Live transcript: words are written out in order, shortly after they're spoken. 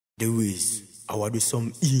The Wiz, I want do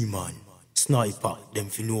some E-man. Sniper, them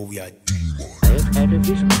fi know we are demon. I've had a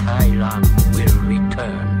vision. Thailand will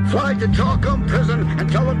return. Fly to Chalcombe prison and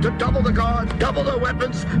tell them to double the guards, double their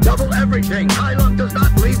weapons, double everything. Thailand does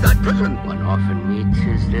not leave that prison. One often meets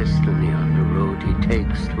his destiny on the road he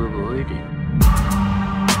takes to avoid it.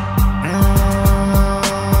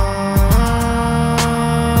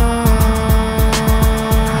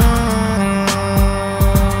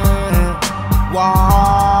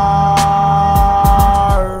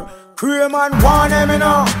 Man, want them in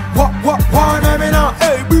a want them in a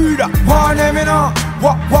hey breeder, want them in a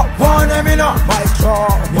want them in a my jaw,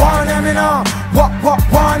 want them in a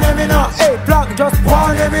want them in a hey Black just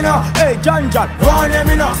want them in a hey John, want them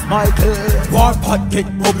in a Michael, war pot get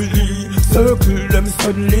bubbly, circle them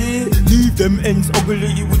suddenly, leave them ends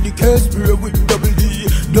ugly with the case spray with double D.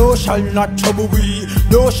 No shall not trouble we,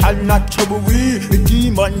 no shall not trouble we. The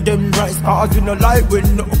demon them rise cause we no like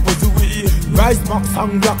when no oppose we. Rise max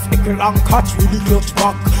and blocks, pickle and catch with the clutch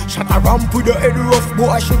back. Shut a ramp with the head rough, boy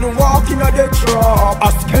I shouldn't walk in a dead trap.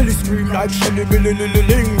 As Kelly scream like Shelly, Billy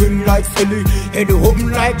ring like silly. Head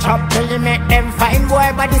open like chop, till you make them fine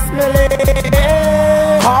boy body smelly.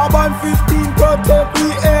 Carbon 15 protect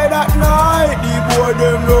the head at night. The boy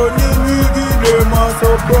them running, we give them a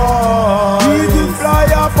surprise. We the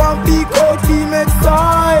flyer from peak out teammate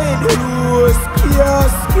side. Low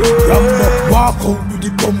scare. Ram walk out with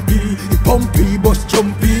the pumpy, bust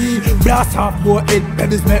jumpy. Blast off boy head,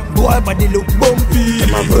 pedals make boy body look bumpy.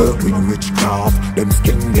 Them a work with witchcraft, them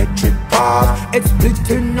skin get chipped off. It's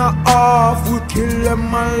splitting off, we kill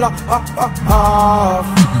them and laugh.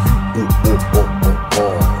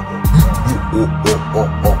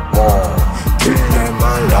 Kill them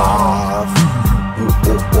and laugh.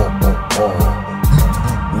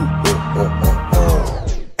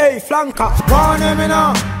 Hey flanker, want them in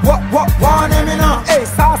a want them in a hey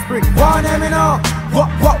Salisbury, want them in a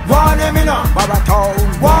want them in a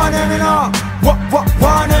Baratown, want them in a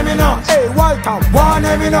want them in a hey Walter, want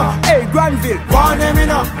them in a hey Granville, want them in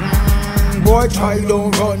a boy try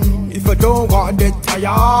don't run if you don't want get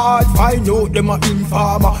tired. Find out them a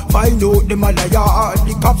informer, find out them a liar.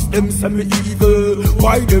 The cops them semi-evil,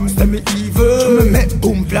 why them semi-evil? Me make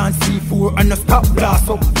boom plant C4 and a stop blast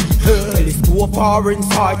up people. Telescope far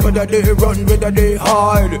inside, whether they run, whether they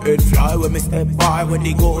hide. Head fly when me step by, when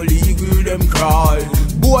they go legal them cry.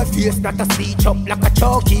 Boy face that a speech up like a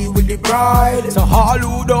chalky with the bride. So all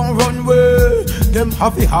who don't run way, them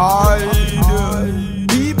have to hide.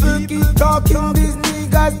 People keep talking, these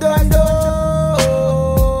niggas don't know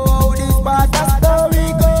how this part of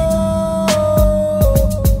story go.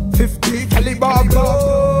 50 caliber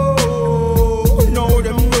blow, know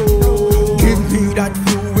them know. Give me that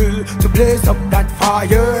fuel to blaze up that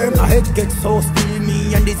fire. My head gets so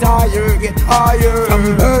steamy and desire get higher.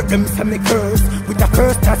 Some hurt them semi-curse, with a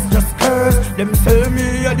curse that's just curse. Them tell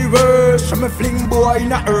me you're the worst, so me fling boy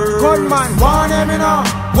in a earth. Gunman, want them in a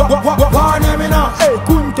want them in a hey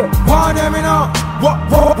Kunte, want them in a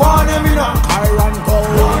want them in a Kyron go,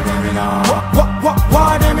 want them in a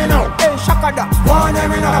want them in a hey Shakada, want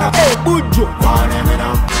them in a hey Buju, want them in a.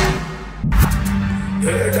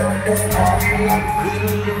 Head up the sky and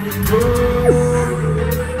feel the good.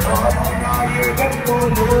 I hear them go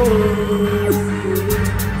low.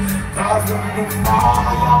 Cause in the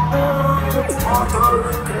fire,